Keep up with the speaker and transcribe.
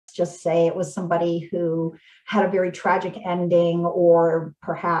just say it was somebody who had a very tragic ending, or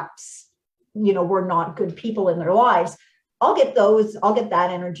perhaps, were not good people in their lives. I'll get that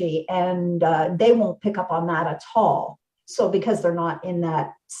energy, and they won't pick up on that at all. So because they're not in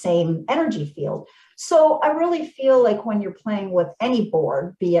that same energy field. So I really feel like when you're playing with any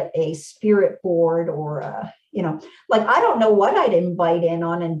board, be it a spirit board or like, I don't know what I'd invite in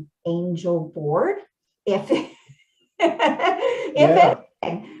on an angel board, if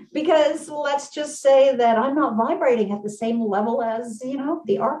anything, because let's just say that I'm not vibrating at the same level as,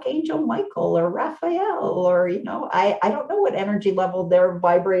 the Archangel Michael or Raphael, or, I don't know what energy level they're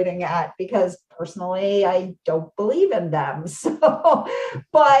vibrating at, because personally, I don't believe in them. So,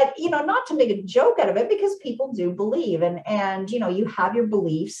 but, not to make a joke out of it, because people do believe, and, you have your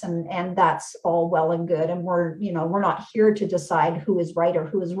beliefs, and that's all well and good. And we're not here to decide who is right or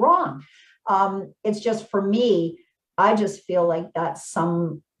who is wrong. It's just, for me, I just feel like that's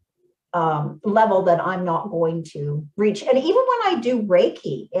some level that I'm not going to reach. And even when I do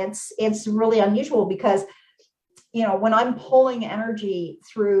Reiki, it's really unusual, because, when I'm pulling energy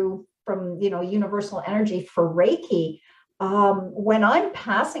through from, universal energy for Reiki, when I'm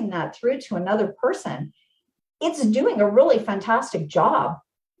passing that through to another person, it's doing a really fantastic job.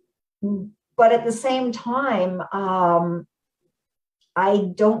 But at the same time,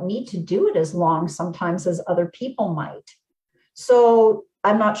 I don't need to do it as long sometimes as other people might. So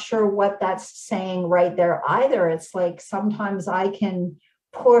I'm not sure what that's saying right there either. It's like, sometimes I can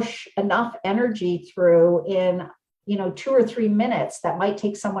push enough energy through in, 2 or 3 minutes that might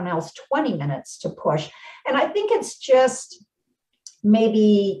take someone else 20 minutes to push. And I think it's just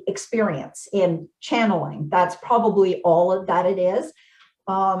maybe experience in channeling. That's probably all of that it is.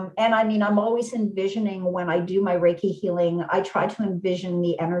 And I mean, I'm always envisioning, when I do my Reiki healing, I try to envision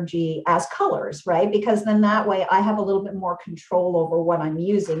the energy as colors, right? Because then that way I have a little bit more control over what I'm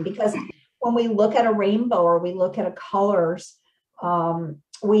using. Because when we look at a rainbow, or we look at a colors,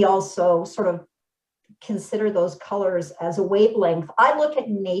 we also sort of consider those colors as a wavelength. I look at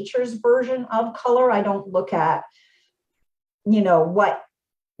nature's version of color. I don't look at, what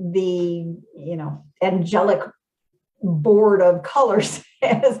the, angelic board of colors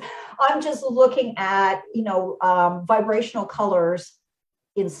is. I'm just looking at, vibrational colors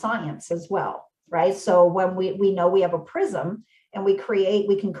in science as well, right? So when we know we have a prism, and we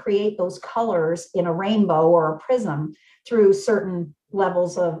can create those colors in a rainbow or a prism through certain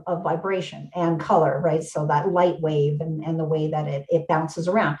levels of vibration and color, right? So that light wave and the way that it bounces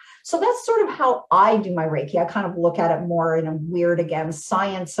around. So that's sort of how I do my Reiki. I kind of look at it more in a weird, again,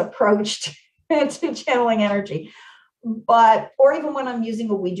 science approach to channeling energy. But, or even when I'm using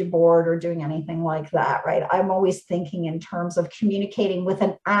a Ouija board or doing anything like that, right? I'm always thinking in terms of communicating with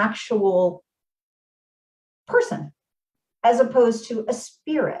an actual person, as opposed to a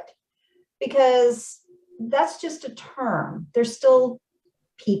spirit, because that's just a term. They're still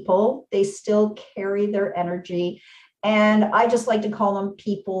people. They still carry their energy. And I just like to call them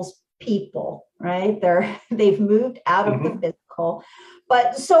people's people, right? They've moved out of the physical.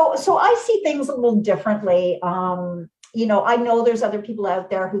 But so I see things a little differently. I know there's other people out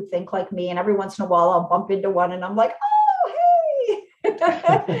there who think like me, and every once in a while I'll bump into one and I'm like, oh, hey, we're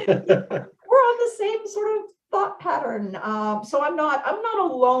on the same sort of thought pattern. So I'm not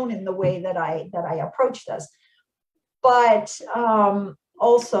alone in the way that I approach this. But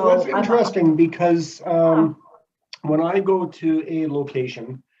also, well, that's interesting, because when I go to a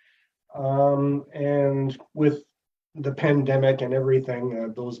location, and with the pandemic and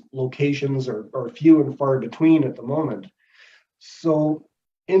everything, those locations are few and far between at the moment. So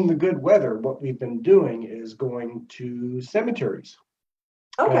in the good weather, what we've been doing is going to cemeteries.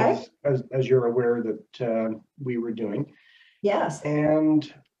 Okay. As you're aware that we were doing. Yes.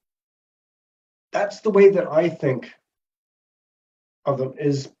 And that's the way that I think of them,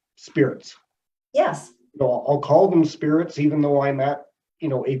 is spirits. Yes. I'll call them spirits, even though I'm at,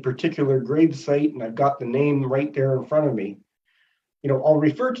 a particular grave site and I've got the name right there in front of me. I'll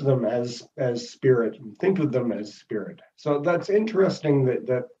refer to them as spirit and think of them as spirit. So that's interesting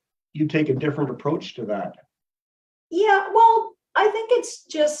that you take a different approach to that. Yeah, well, I think it's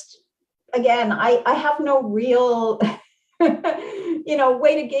just, again, I have no real,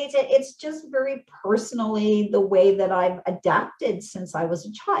 way to gauge it. It's just very personally the way that I've adapted since I was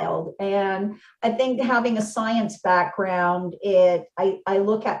a child. And I think having a science background, I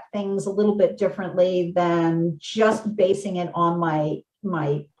look at things a little bit differently than just basing it on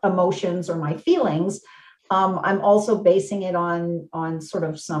my emotions or my feelings. I'm also basing it on sort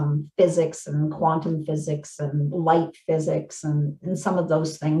of some physics and quantum physics and light physics and some of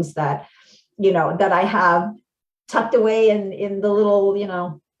those things that, that I have tucked away in the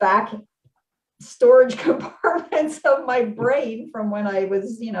little, back storage compartments of my brain from when I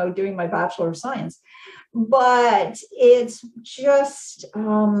was, doing my Bachelor of Science. But it's just,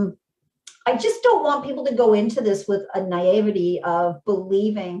 I just don't want people to go into this with a naivety of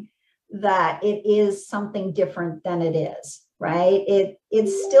believing that it is something different than it is, right? It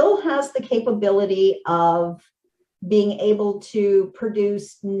still has the capability of being able to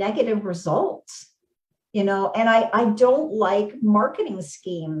produce negative results, and I don't like marketing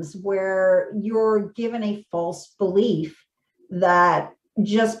schemes where you're given a false belief that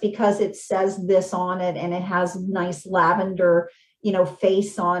just because it says this on it and it has nice lavender,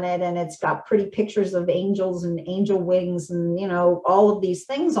 face on it, and it's got pretty pictures of angels and angel wings and, all of these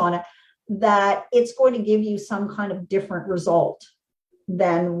things on it, that it's going to give you some kind of different result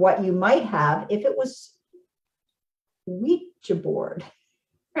than what you might have if it was Ouija board,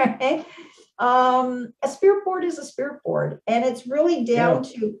 right? A spirit board is a spirit board, and it's really down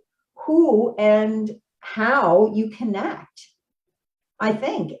to who and how you connect, I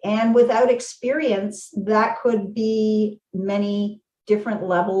think. And without experience, that could be many different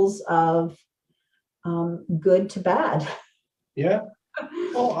levels of good to bad. Yeah.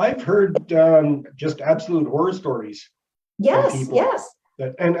 Well, I've heard just absolute horror stories. Yes.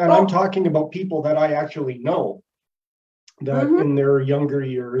 And I'm talking about people that I actually know, that in their younger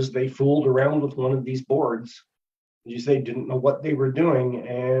years, they fooled around with one of these boards. You say didn't know what they were doing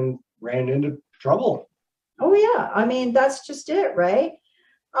and ran into trouble. Oh yeah. I mean, that's just it, right?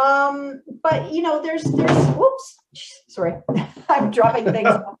 But there's whoops, sorry, I'm dropping things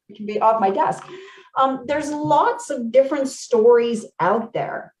that can be off my desk. There's lots of different stories out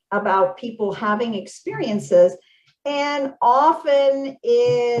there about people having experiences, and often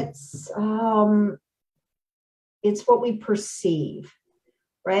it's what we perceive,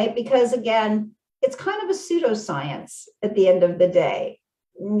 right? Because again, it's kind of a pseudoscience at the end of the day.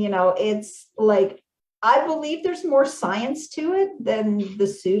 It's like, I believe there's more science to it than the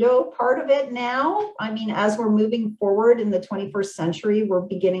pseudo part of it now. I mean, as we're moving forward in the 21st century, we're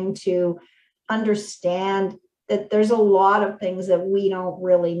beginning to understand that there's a lot of things that we don't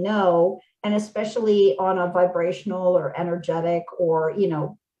really know, and especially on a vibrational or energetic or,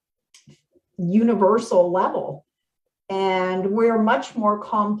 universal level. And we're much more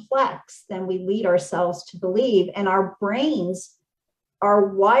complex than we lead ourselves to believe. And our brains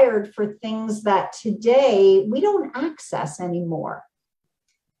are wired for things that today we don't access anymore,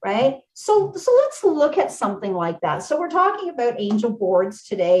 right? So let's look at something like that. So we're talking about angel boards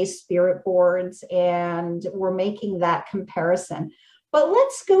today, spirit boards, and we're making that comparison. But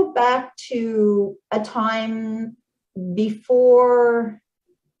let's go back to a time before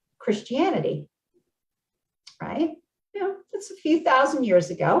Christianity, right? It's a few thousand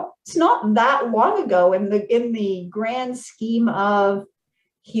years ago. It's not that long ago in the grand scheme of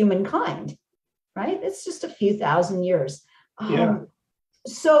humankind, right? It's just a few thousand years.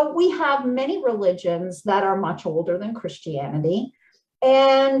 So we have many religions that are much older than Christianity,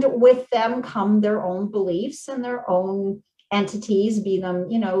 and with them come their own beliefs and their own entities, be them,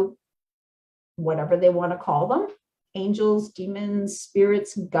 whatever they want to call them, angels, demons,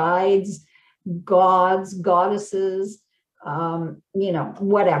 spirits, guides, gods, goddesses,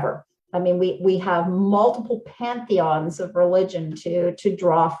 whatever. I mean, we have multiple pantheons of religion to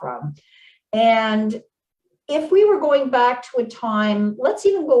draw from. And if we were going back to a time, let's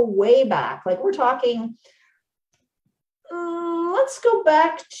even go way back, like we're talking, let's go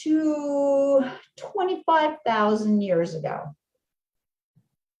back to 25,000 years ago,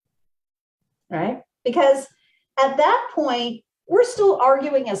 right? Because at that point, we're still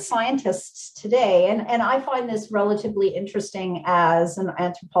arguing as scientists today, and I find this relatively interesting as an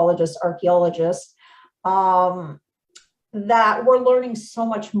anthropologist, archaeologist, that we're learning so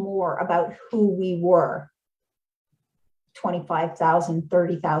much more about who we were 25,000,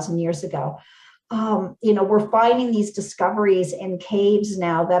 30,000 years ago. We're finding these discoveries in caves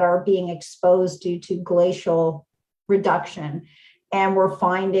now that are being exposed due to glacial reduction. And we're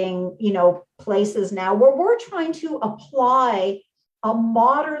finding, places now where we're trying to apply a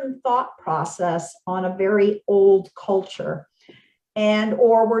modern thought process on a very old culture.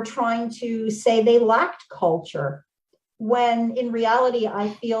 Or we're trying to say they lacked culture, when in reality, I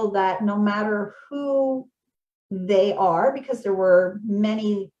feel that no matter who they are, because there were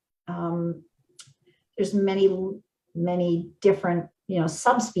many, there's many different,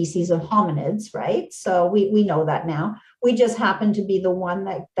 subspecies of hominids, right? So we know that now. We just happen to be the one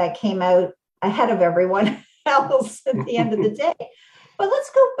that came out ahead of everyone else at the end of the day. But let's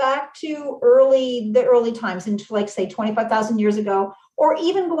go back to the early times, into like say 25,000 years ago, or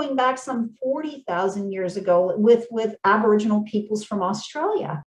even going back some 40,000 years ago with Aboriginal peoples from Australia.